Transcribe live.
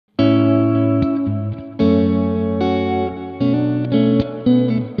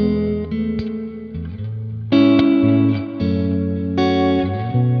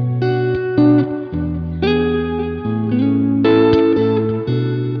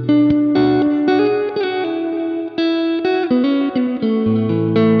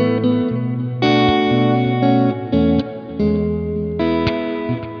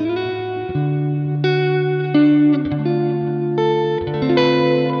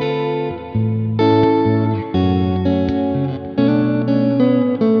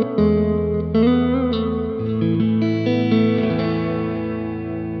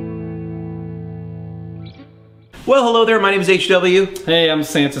there, my name is HW. Hey, I'm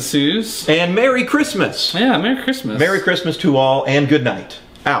Santa Sooze. And Merry Christmas. Yeah, Merry Christmas. Merry Christmas to all, and good night.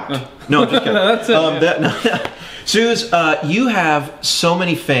 Out. No, just kidding. That's it. Sooze, you have so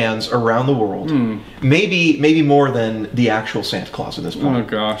many fans around the world. Maybe more than the actual Santa Claus at this point. Oh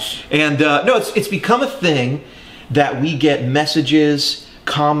gosh. And no, it's become a thing that we get messages,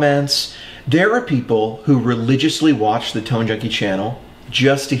 comments. There are people who religiously watch the Tone Junkie channel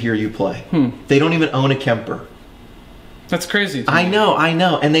just to hear you play. They don't even own a Kemper. That's crazy. I know.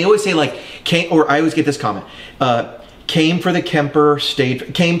 And they always say like, I always get this comment, came for the Kemper,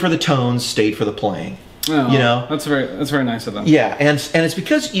 came for the tones, stayed for the playing. Oh, you know? That's very nice of them. Yeah, and it's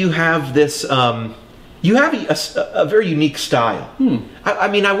because you have this, you have a very unique style. I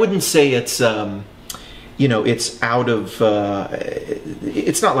mean, I wouldn't say it's, you know, it's out of,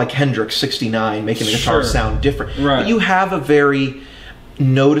 it's not like Hendrix 69 making the guitar sound different. Right. But you have a very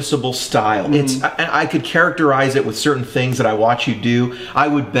noticeable style. I could characterize it with certain things that I watch you do. I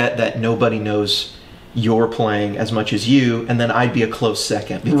would bet that nobody knows you're playing as much as you, and then I'd be a close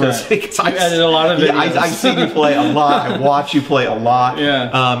second because I edit a lot of videos. Yeah, I see you play a lot. I watch you play a lot.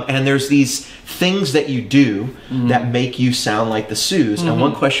 Yeah. And there's these things that you do that make you sound like the Sooze. And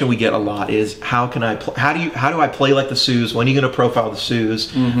one question we get a lot is, how can I how do I play like the Sooze? When are you going to profile the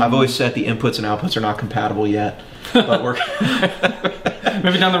Sooze? I've always said the inputs and outputs are not compatible yet, but we're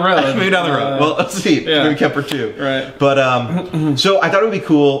maybe down the road. Maybe down the road. Well, let's see. Yeah. Maybe Kemper too. Right. But so I thought it would be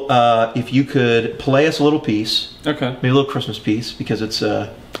cool if you could play us a little piece. Okay. Maybe a little Christmas piece because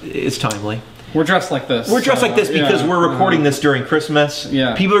it's timely. We're dressed like this. We're dressed like this because we're recording this during Christmas.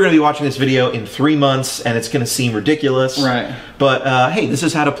 Yeah. People are going to be watching this video in 3 months, and it's going to seem ridiculous. Right. But hey, this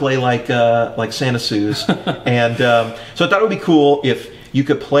is how to play like Santa Sooze, and so I thought it would be cool if you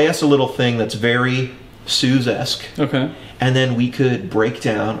could play us a little thing that's very Sooze-esque. Okay. And then we could break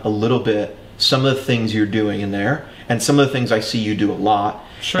down a little bit some of the things you're doing in there, and some of the things I see you do a lot.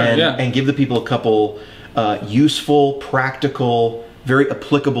 Sure. And give the people a couple useful, practical, very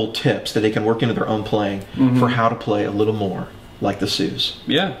applicable tips that they can work into their own playing for how to play a little more like the Sooze.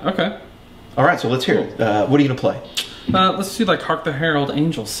 Yeah, okay. All right, so let's hear it. What are you going to play? Let's do like Hark the Herald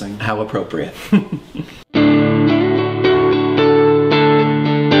Angels Sing. How appropriate.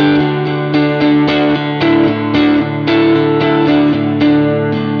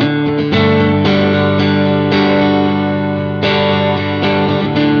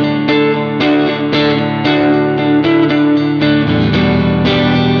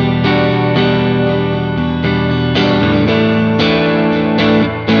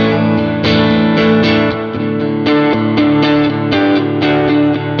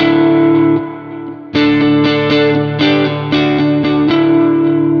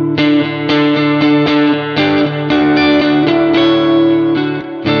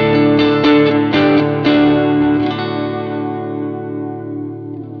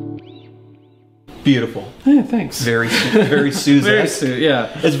 Beautiful. Yeah, thanks. Very Sooze. Very Sooze,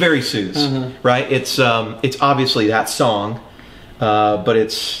 yeah. It's very Sooze, right? It's obviously that song, but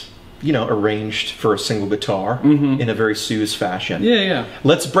it's, you know, arranged for a single guitar in a very Sooze fashion. Yeah, yeah.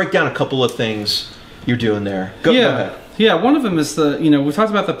 Let's break down a couple of things you're doing there. Go ahead. Yeah, one of them is we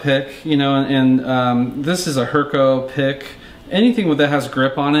talked about the pick, you know, and this is a Herco pick. Anything that has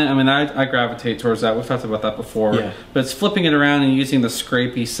grip on it, I mean, I gravitate towards that. We've talked about that before. Yeah. But it's flipping it around and using the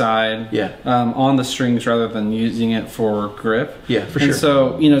scrapey side on the strings rather than using it for grip. Yeah, for sure. And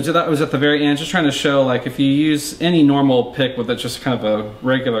so, you know, that was at the very end, just trying to show, like, if you use any normal pick with just kind of a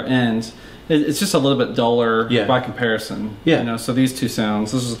regular end, it's just a little bit duller by comparison. Yeah. You know, so these two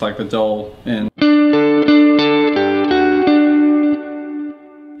sounds, this is like the dull end.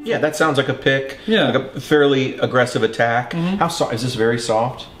 Yeah, that sounds like a pick. Yeah. Like a fairly aggressive attack. How soft? Is this very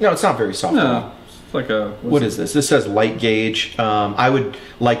soft? No, it's not very soft. No. It's like a... What is this? This says light gauge. I would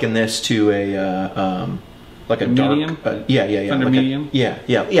liken this to a like a medium? Dark... yeah. Fender like medium? Yeah,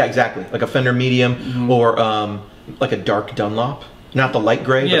 exactly. Like a Fender medium or like a dark Dunlop. Not the light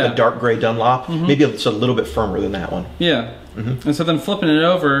gray, but the dark gray Dunlop. Maybe it's a little bit firmer than that one. Yeah. And so then flipping it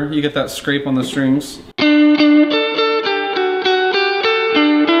over, you get that scrape on the strings.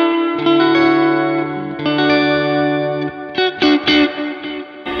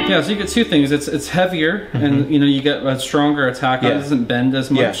 Yeah, so you get two things. It's heavier, and you know, you get a stronger attack. It doesn't bend as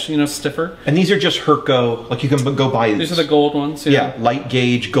much. You know, stiffer. And these are just Herco. Like, you can go buy these. These are the gold ones. Yeah, light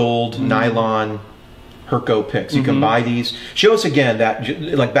gauge gold nylon Herco picks. You can buy these. Show us again that,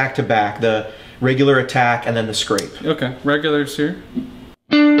 like, back to back, the regular attack and then the scrape. Okay, regulars here.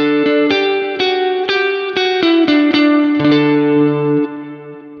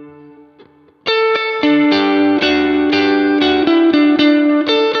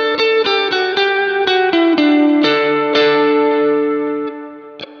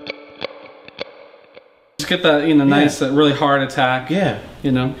 get that, you know, nice, really hard attack. Yeah.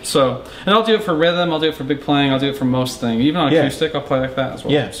 You know, so, and I'll do it for rhythm, I'll do it for big playing, I'll do it for most things. Even on acoustic, I'll play like that as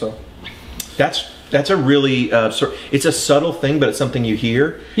well. Yeah. So that's a really it's a subtle thing, but it's something you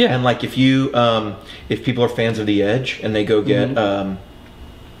hear. Yeah. And like if you if people are fans of The Edge and they go get a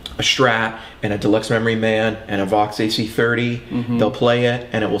Strat and a Deluxe Memory Man and a Vox AC30, they'll play it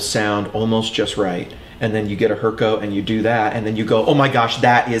and it will sound almost just right. And then you get a Herco and you do that, and then you go, oh my gosh,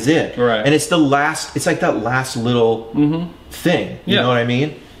 that is it. Right. And it's the last, it's like that last little thing. You know what I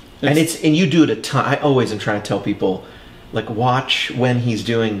mean? And you do it a ton. I always am trying to tell people, like, watch when he's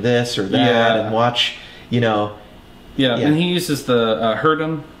doing this or that, and watch, you know. Yeah, and he uses the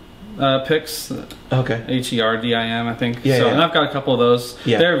Herdim picks. Okay. H-E-R-D-I-M, I think. Yeah, And I've got a couple of those.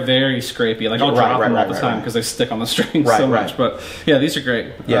 Yeah. They're very scrapey. Like, I'll drop them all the time because they stick on the strings so much. But yeah, these are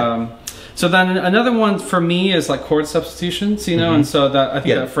great. Yeah. So then another one for me is like chord substitutions, you know, and so that I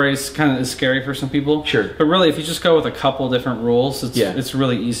think that phrase kind of is scary for some people. Sure. But really, if you just go with a couple different rules, it's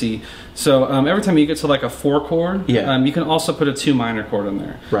really easy. So every time you get to like a 4 chord, you can also put a 2 minor chord in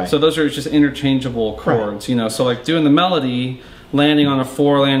there. Right. So those are just interchangeable chords, you know. So like doing the melody, landing on a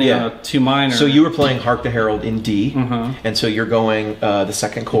 4, landing on a 2 minor. So you were playing Hark the Herald in D, and so you're going, the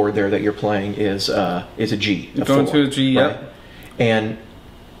second chord there that you're playing is a G. You're going to a G, right?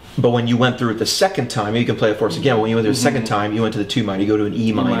 But when you went through it the second time, you can play it for us again. When you went through the second time, you went to the 2 minor. You go to an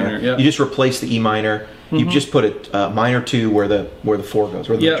E minor. You just replace the E minor. You just put it minor 2 where the 4 goes,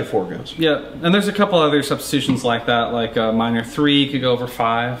 where the major 4 goes. Yeah, and there's a couple other substitutions like that, like minor 3 could go over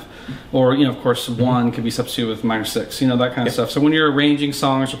 5, or you know, of course, 1 could be substituted with minor 6. You know, that kind of stuff. So when you're arranging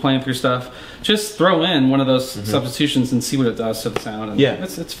songs or playing through stuff, just throw in one of those substitutions and see what it does to the sound. And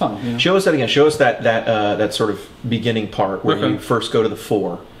it's fun. You know? Show us that again. Show us that sort of beginning part where you first go to the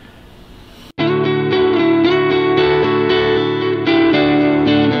 4.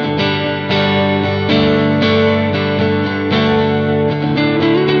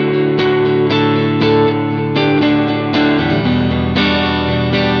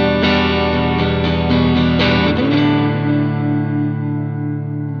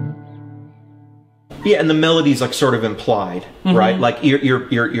 Yeah, and the melody's like sort of implied, right? Like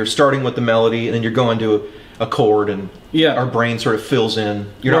you're starting with the melody, and then you're going to a chord, and our brain sort of fills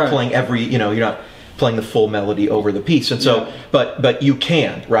in. You're not playing you're not playing the full melody over the piece, and so, but you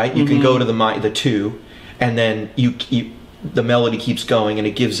can, right? You can go to the 2, and then the melody keeps going, and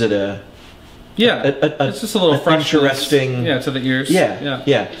it gives it a it's just a little fresh, interesting, to the ears.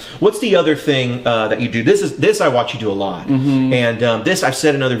 Yeah. What's the other thing that you do? This I watch you do a lot, and this I've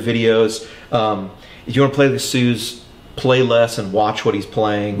said in other videos. If you want to play the Sooze, play less and watch what he's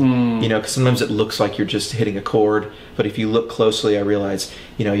playing. You know, because sometimes it looks like you're just hitting a chord, but if you look closely, I realize,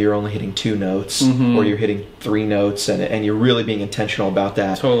 you know, you're only hitting 2 notes, or you're hitting 3 notes, and you're really being intentional about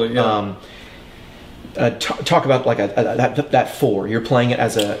that. Totally. Yeah. Talk about like that 4. You're playing it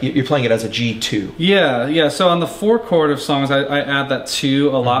as a G2. Yeah. So on the 4 chord of songs, I add that 2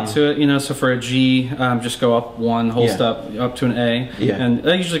 a lot to it. You know, so for a G, just go up 1 whole step up to an A. And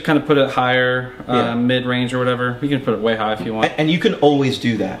I usually kind of put it higher, mid range or whatever. You can put it way high if you want. And you can always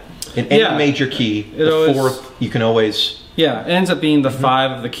do that in any major key. The 4th, you can always. Yeah, it ends up being the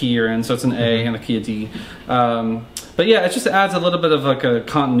 5 of the key you're in, so it's an A and the key of D. But yeah, it just adds a little bit of like a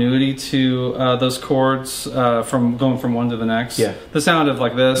continuity to those chords from going from one to the next. Yeah. The sound of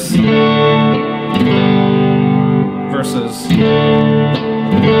like this versus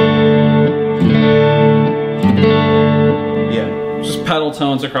just pedal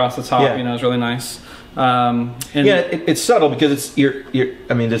tones across the top. You know, it's really nice. And it's subtle because it's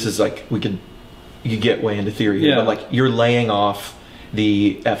I mean, this is like you get way into theory here, but like you're laying off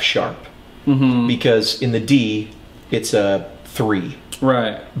the F sharp because in the D it's a 3,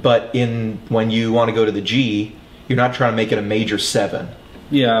 right? But when you want to go to the G, you're not trying to make it a major 7.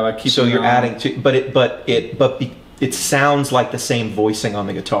 Yeah, like so you're adding to, but it sounds like the same voicing on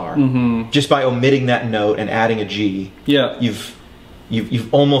the guitar just by omitting that note and adding a G. Yeah,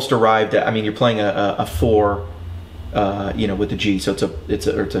 you've almost arrived at. I mean, you're playing a 4. You know, with the G, so it's a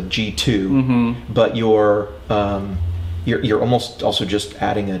G2, but you're almost also just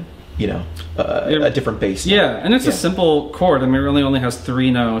adding a different bass. Yeah, and it's a simple chord. I mean, it really only has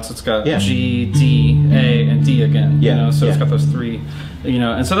 3 notes. It's got G, D, A, and D again. You know, so it's got those 3. You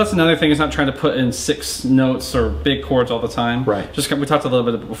know, and so that's another thing. It's not trying to put in 6 notes or big chords all the time. Right. We talked a little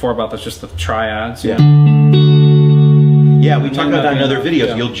bit before about this, just the triads. Yeah, we talked about that in other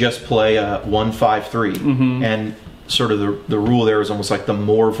videos. You'll just play 1, 5, 3, and sort of the rule there is almost like the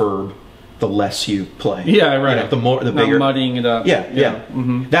more verb, the less you play. Yeah, right. You know, the bigger. Not muddying it up.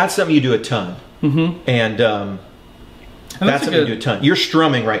 That's something you do a ton. And that's something you do a ton. You're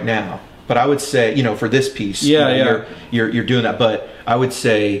strumming right now, But I would say, you know, for this piece, you're doing that. But I would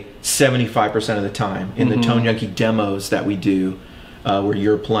say 75% of the time in the Tone Junkie demos that we do, where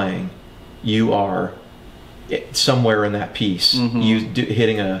you're playing, you are somewhere in that piece,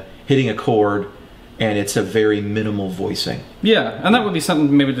 hitting a chord, and it's a very minimal voicing. Yeah, and that would be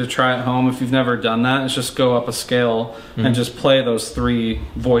something maybe to try at home if you've never done that. It's just go up a scale and just play those 3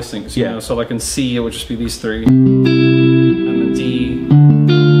 voicings. You know? So like in C, it would just be these 3, and then D,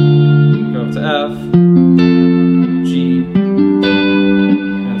 go up to F, G,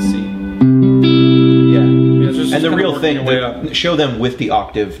 and C. Yeah, just and the real thing, show them with the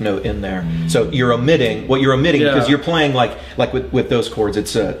octave note in there. So you're omitting because you're playing like with those chords.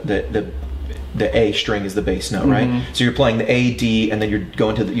 It's the A string is the bass note, right? So you're playing the A, D, and then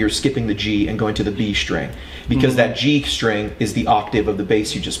you're skipping the G and going to the B string, because that G string is the octave of the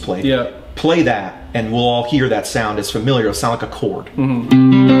bass you just played. Yeah. Play that, and we'll all hear that sound. It's familiar. It'll sound like a chord.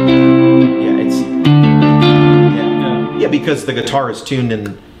 Yeah, because the guitar is tuned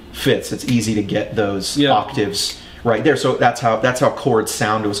in fifths. It's easy to get those octaves right there. So that's how chords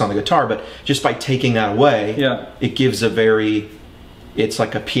sound to us on the guitar. But just by taking that away, it gives a very, it's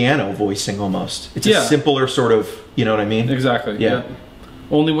like a piano voicing almost. It's a simpler sort of, you know what I mean? Exactly. Yeah.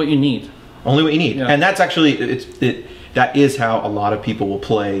 Only what you need. Only what you need. And that's actually, that is how a lot of people will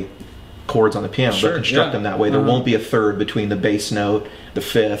play chords on the piano. They'll construct them that way. There won't be a third between the bass note, the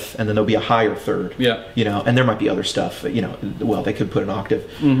fifth, and then there'll be a higher third. Yeah. You know, and there might be other stuff, you know, well, they could put an octave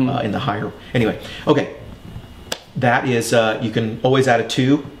in the higher. Anyway, okay. That is, you can always add a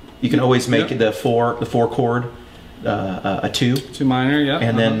 2. You can always make the four chord a 2. 2 minor,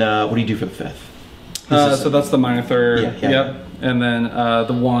 and then what do you do for the fifth? So that's the minor third. And then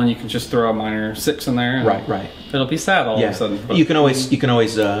the 1, you can just throw a minor 6 in there. Right. It'll be sad all of a sudden. But you can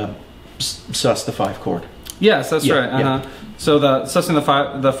always sus the 5 chord. Yes, that's right. So sussing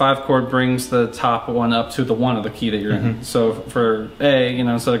the 5 chord brings the top one up to the 1 of the key that you're in. So for A, you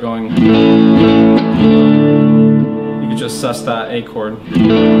know, instead of going, you could just sus that A chord.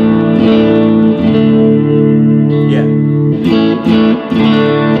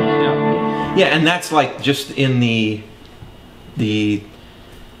 Yeah, and that's like just in the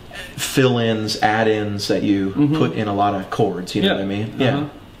fill-ins, add-ins that you put in a lot of chords, you know what I mean? Yeah.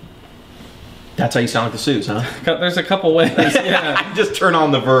 That's how you sound like the Sooze, huh? There's a couple ways, Just turn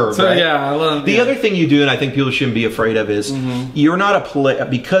on the verb, so, right? I love the other thing you do, and I think people shouldn't be afraid of, is you're not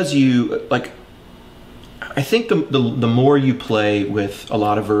because you, like, I think the more you play with a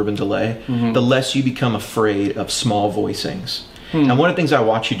lot of verb and delay, the less you become afraid of small voicings. And one of the things I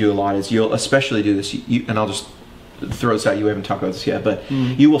watch you do a lot is you'll especially do this, and I'll just throw this out, you haven't talked about this yet, but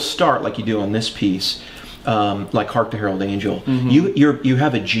you will start like you do on this piece, like Hark the Herald Angel. You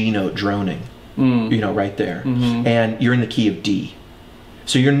have a G note droning, you know, right there, and you're in the key of D.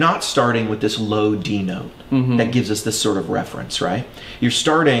 So you're not starting with this low D note that gives us this sort of reference, right? You're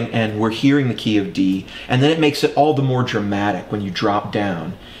starting, and we're hearing the key of D, and then it makes it all the more dramatic when you drop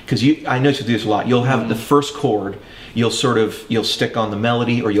down. Because I notice you do this a lot. You'll have the first chord, you'll stick on the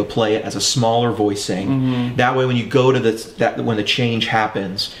melody, or you'll play it as a smaller voicing. That way, when you go to when the change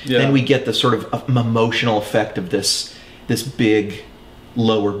happens, then we get the sort of emotional effect of this big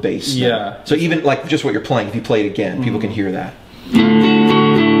lower bass note. So even like just what you're playing, if you play it again, people can hear that.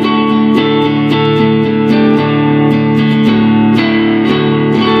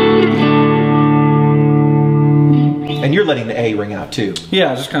 And you're letting the A ring out too.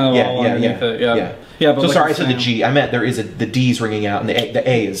 Yeah, just kind of all underneath it. Yeah, but so like sorry, I said the G. I meant there is the D's ringing out, and the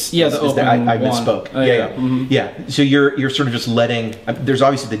A is the open I misspoke. Yeah. So you're sort of just letting. There's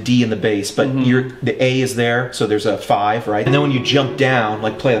obviously the D in the bass, but the A is there, so there's a 5, right? And then when you jump down,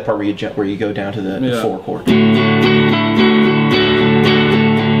 like play the part where you go down to the 4 chord.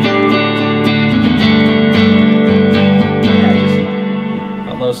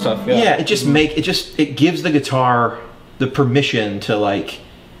 Low stuff. Yeah, it gives the guitar the permission to like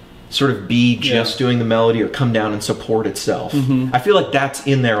sort of be just doing the melody or come down and support itself. I feel like that's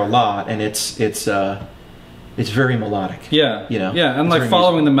in there a lot, and it's very melodic. Yeah, you know. Yeah, and like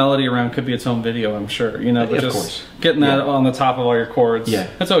following the melody around could be its own video, I'm sure. You know, but of course, getting that on the top of all your chords. Yeah,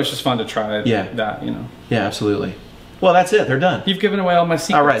 it's always just fun to try. That, you know. Yeah, absolutely. Well, that's it. They're done. You've given away all my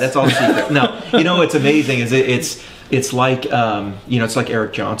secrets. All right, that's all the secret. No, you know what's amazing is it's like you know, it's like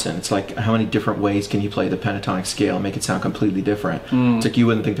Eric Johnson. It's like how many different ways can you play the pentatonic scale and make it sound completely different? It's like you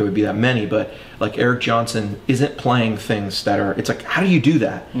wouldn't think there would be that many, but like Eric Johnson isn't playing things that are. It's like, how do you do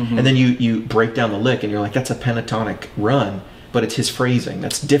that? And then you break down the lick and you're like, that's a pentatonic run, but it's his phrasing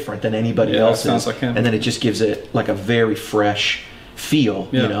that's different than anybody else's. Sounds like him. And then it just gives it like a very fresh feel,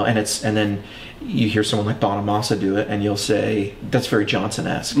 you know, and then you hear someone like Bonamassa do it, and you'll say that's very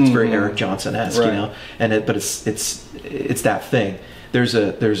Johnson-esque. It's very Eric Johnson-esque, you know. And but it's that thing. There's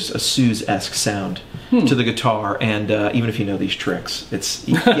a Sooze-esque sound to the guitar, and even if you know these tricks,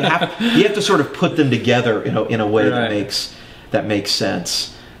 you have to sort of put them together in a way that makes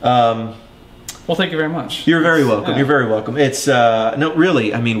sense. Well, thank you very much. You're very welcome. You're very welcome. It's no,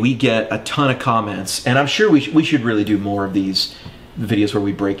 really. I mean, we get a ton of comments, and I'm sure we should really do more of these videos where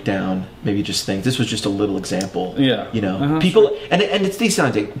we break down maybe just things. This was just a little example. Yeah. You know, people, and it's these kind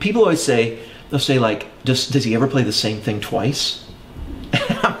of things. People always say, they'll say like, does he ever play the same thing twice?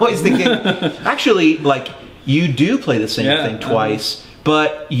 I'm always thinking, actually, like, you do play the same thing twice,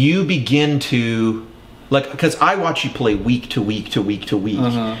 but you begin to, like, because I watch you play week to week to week to week,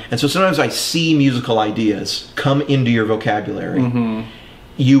 and so sometimes I see musical ideas come into your vocabulary.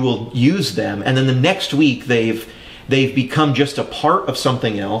 You will use them, and then the next week they've become just a part of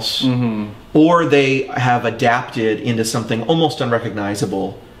something else, or they have adapted into something almost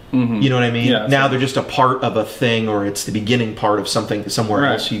unrecognizable. You know what I mean? Yeah, now they're just a part of a thing, or it's the beginning part of something somewhere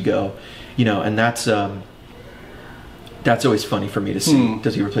else you go. You know, and that's always funny for me to see.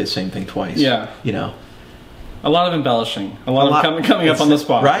 Does he ever play the same thing twice? Yeah. You know, a lot of embellishing, a lot of coming up on the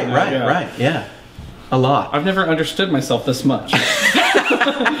spot. Right, right, yeah. A lot. I've never understood myself this much.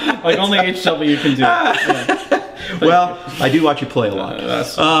 Like only HW can do. Well, I do watch you play a lot.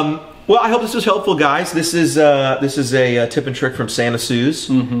 Well, I hope this was helpful, guys. This is a tip and trick from Santa Sooze,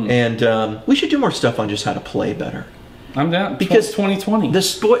 and we should do more stuff on just how to play better. I'm down. Because 2020.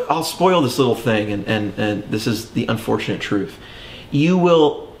 I'll spoil this little thing, and this is the unfortunate truth. You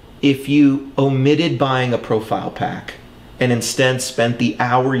will, if you omitted buying a profile pack and instead spent the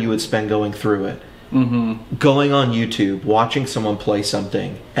hour you would spend going through it, going on YouTube, watching someone play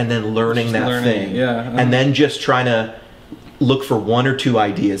something, and then learning that thing, and then just trying to look for one or two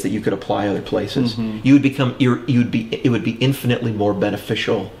ideas that you could apply other places, you would become it would be infinitely more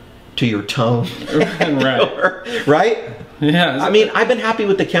beneficial to your tone. Right? Yeah. I mean, I've been happy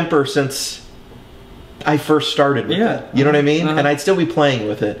with the Kemper since I first started with it. You know what I mean? And I'd still be playing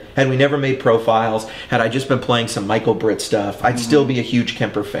with it. Had we never made profiles, had I just been playing some Michael Britt stuff, I'd still be a huge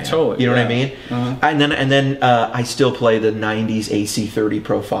Kemper fan. Totally. You know what I mean? And then I still play the 90s AC30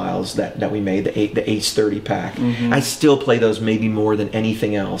 profiles that we made, the Ace 30 pack. I still play those maybe more than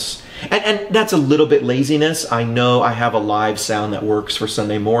anything else. And that's a little bit laziness. I know I have a live sound that works for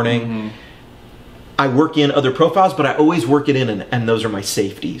Sunday morning. I work in other profiles, but I always work it in, and those are my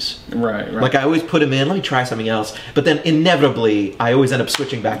safeties. Right. Like I always put them in, let me try something else. But then inevitably, I always end up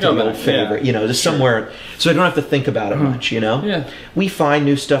switching back to the old favorite, you know, just somewhere, so I don't have to think about it much, you know? Yeah. We find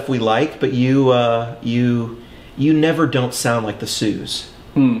new stuff we like, but you never don't sound like the Sooze.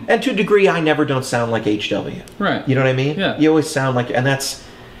 And to a degree, I never don't sound like HW. Right. You know what I mean? Yeah. You always sound like, and that's,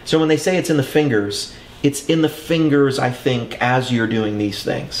 so when they say it's in the fingers, it's in the fingers, I think, as you're doing these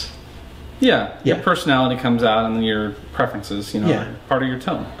things. Yeah, your personality comes out, and then your preferences, you know, are part of your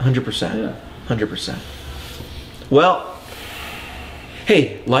tone. 100%. Yeah, 100%. Well,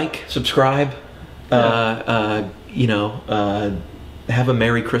 hey, like, subscribe. You know, have a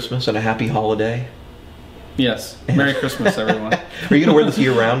Merry Christmas and a Happy Holiday. Yes, Merry Christmas, everyone. Are you gonna wear this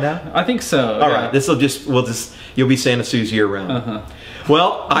year round now? I think so. All right, you'll be Santa Sooze year round.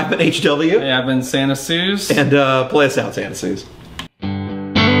 Well, I've been HW. Hey, I've been Santa Sooze. And play us out, Santa Sooze.